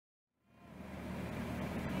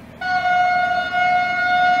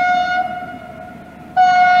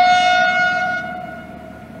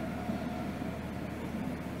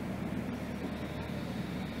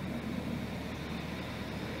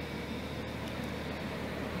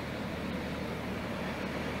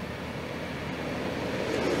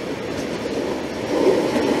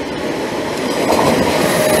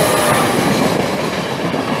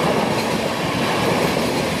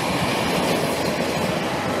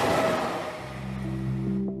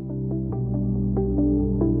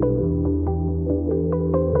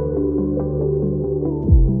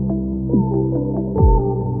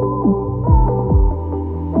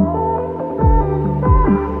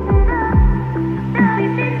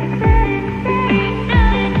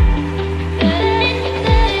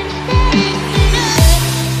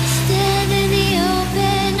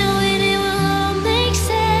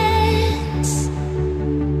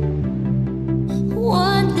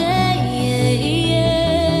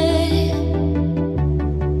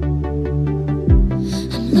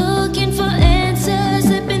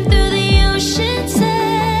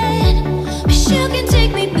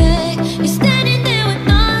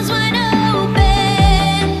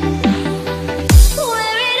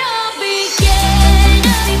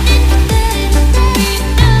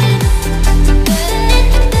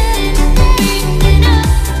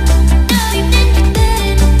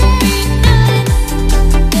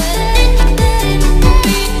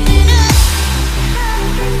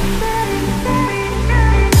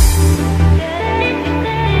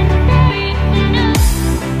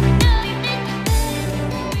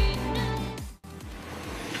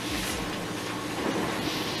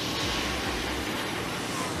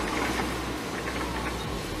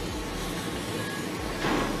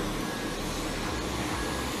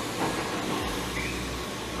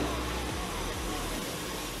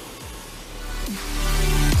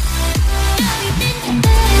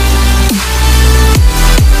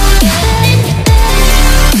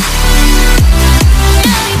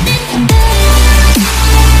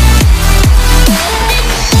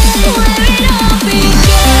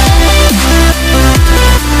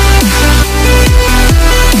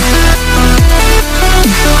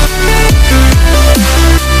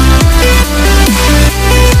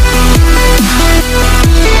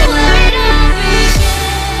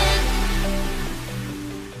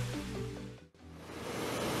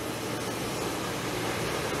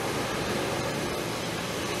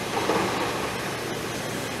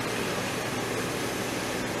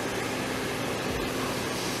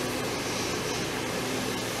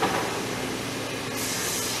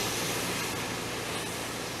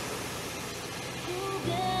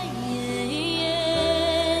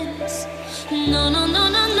No, no, no,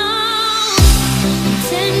 no, no.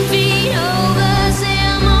 10 feet over, say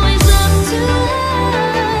I'm always up too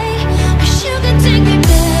high. Wish you could take me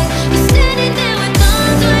back. We're standing there with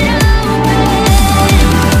arms wide open.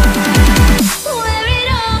 Where it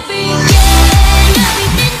all began.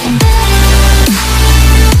 Everything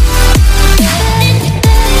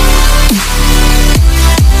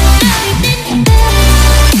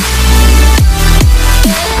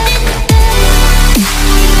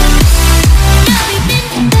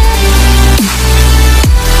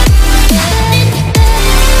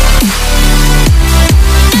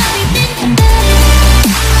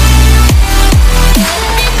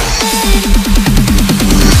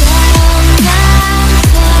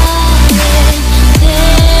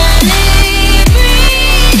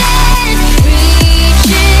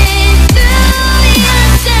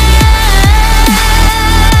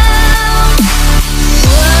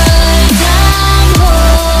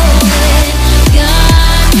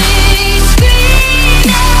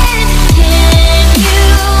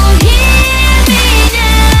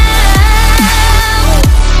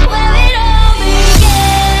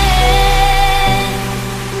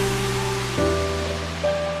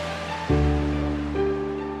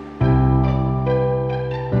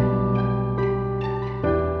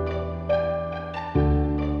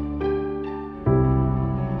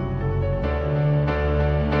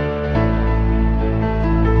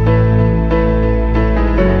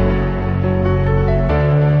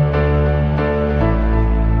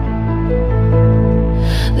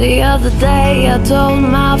The other day I told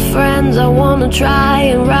my friends I wanna try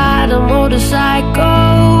and ride a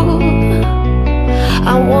motorcycle.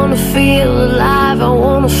 I wanna feel alive, I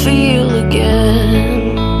wanna feel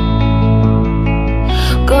again.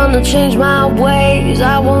 Gonna change my ways,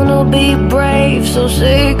 I wanna be brave. So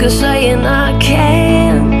sick of saying I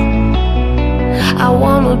can't. I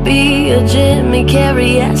wanna be a Jimmy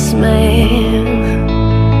Carrey yes man.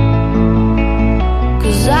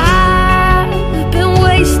 'Cause I've been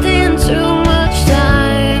wasting too much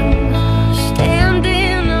time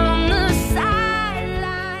standing on the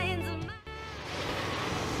sidelines of my...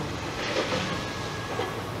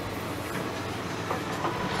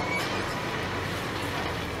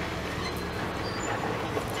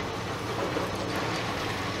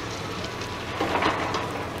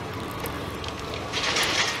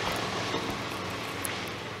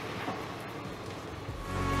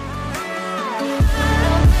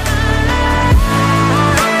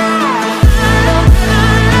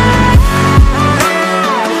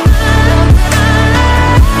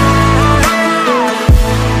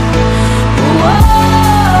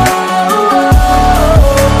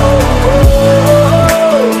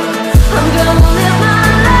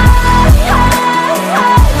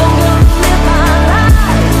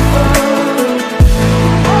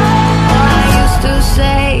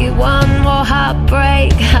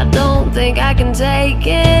 Take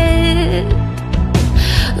it,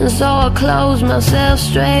 and so I close myself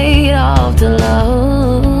straight off to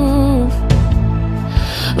love.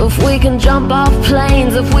 If we can jump off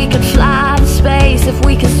planes, if we could fly to space, if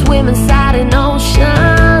we could swim inside an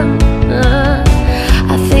ocean,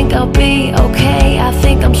 I think I'll be okay, I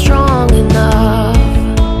think I'm strong enough.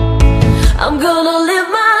 I'm gonna live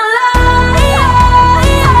my life,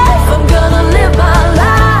 I'm gonna live my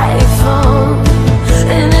life on.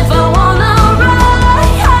 And if I wanna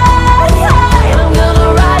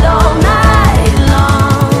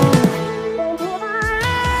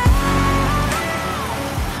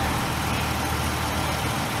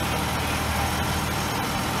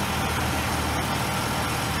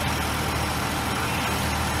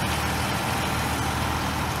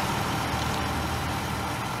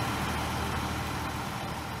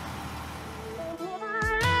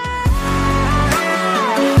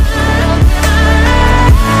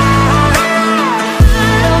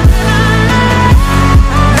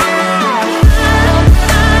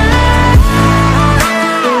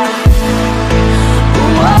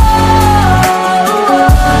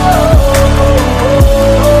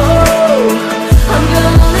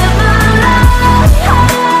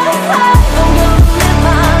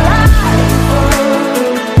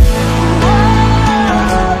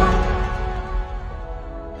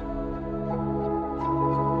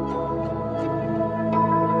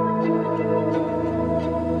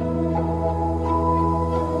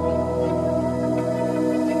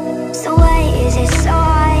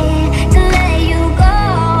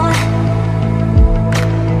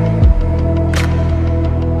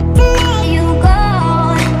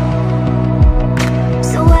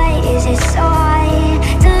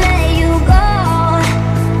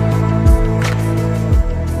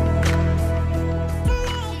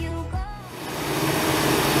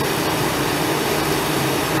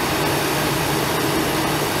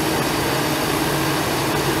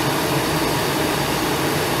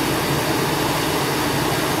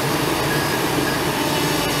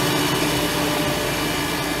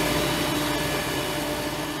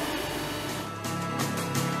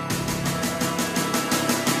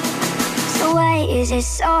So why is it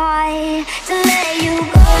so hard to let you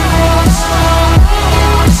go?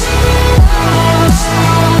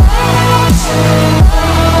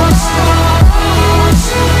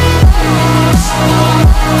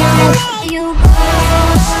 You go.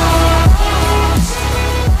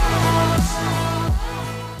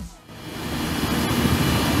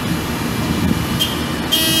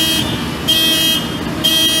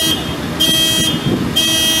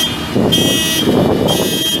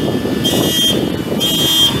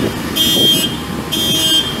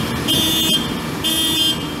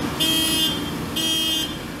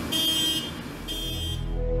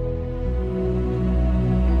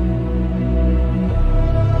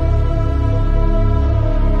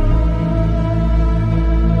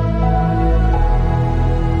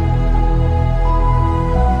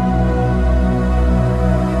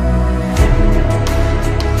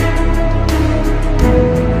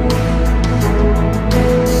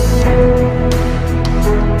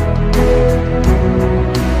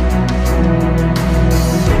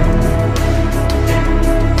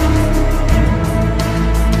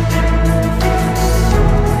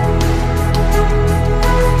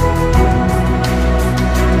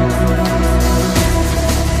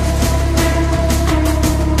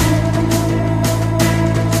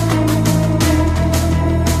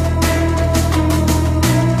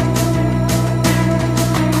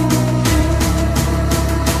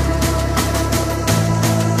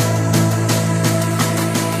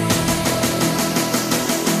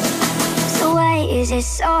 Is it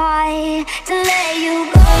so hard to let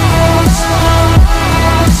you go?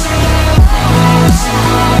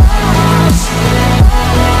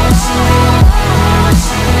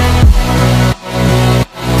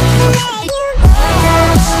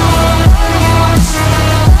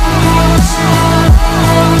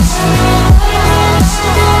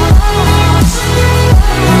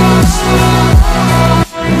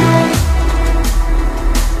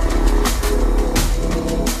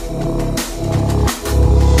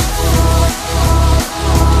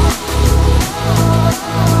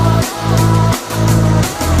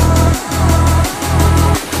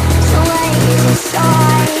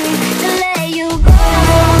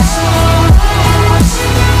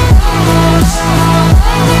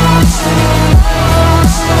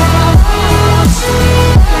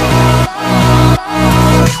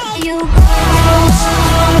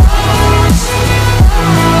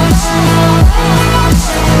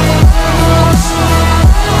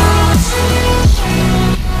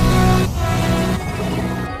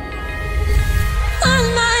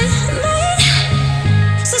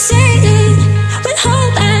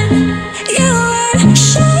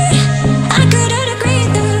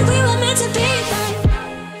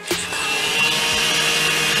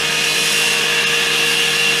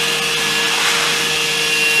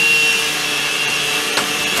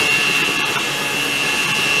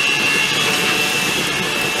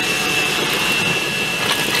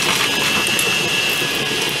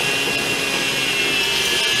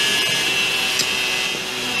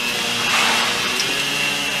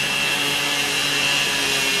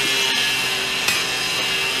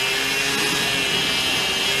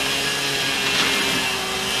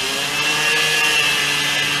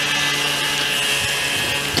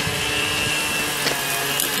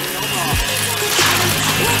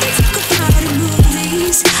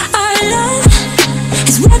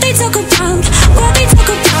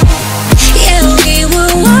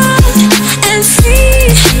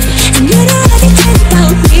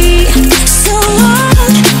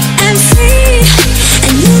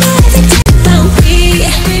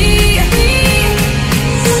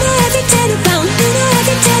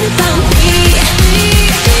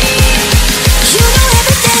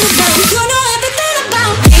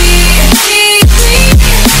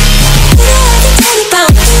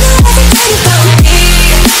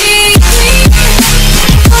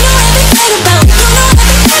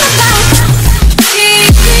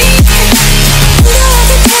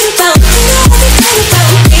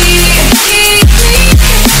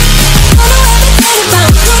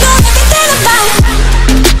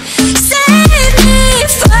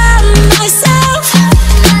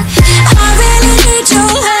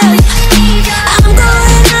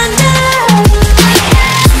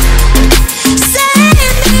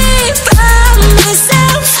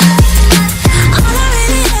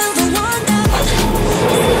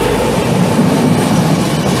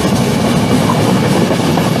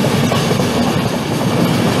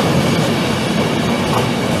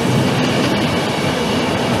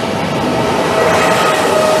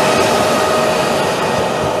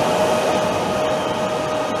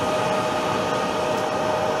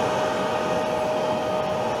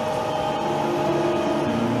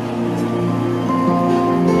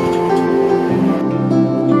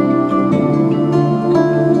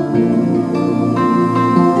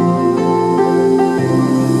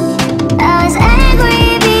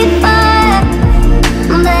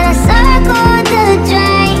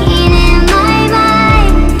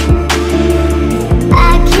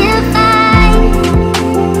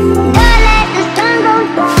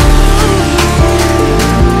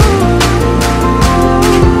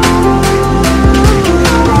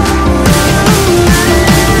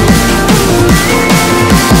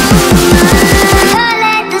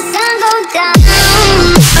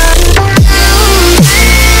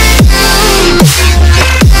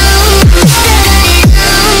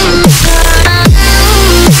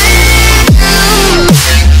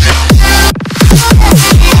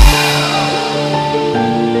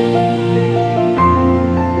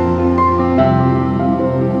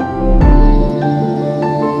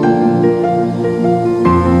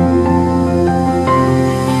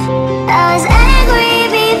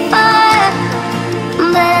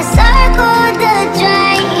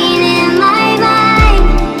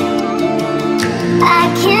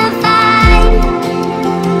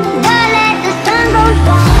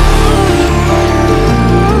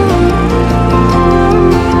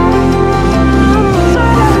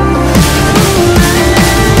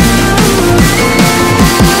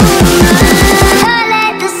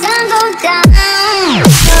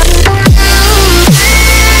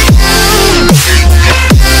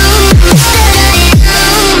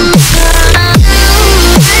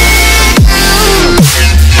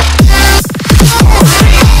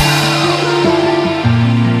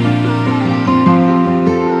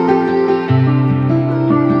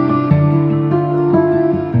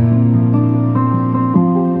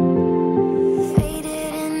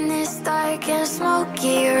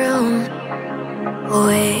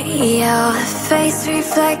 Your face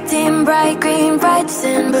reflecting bright green, reds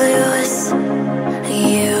and blues.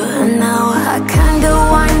 You know I kinda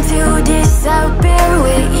want to disappear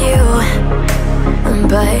with you,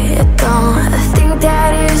 but don't think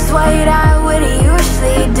that is what I would usually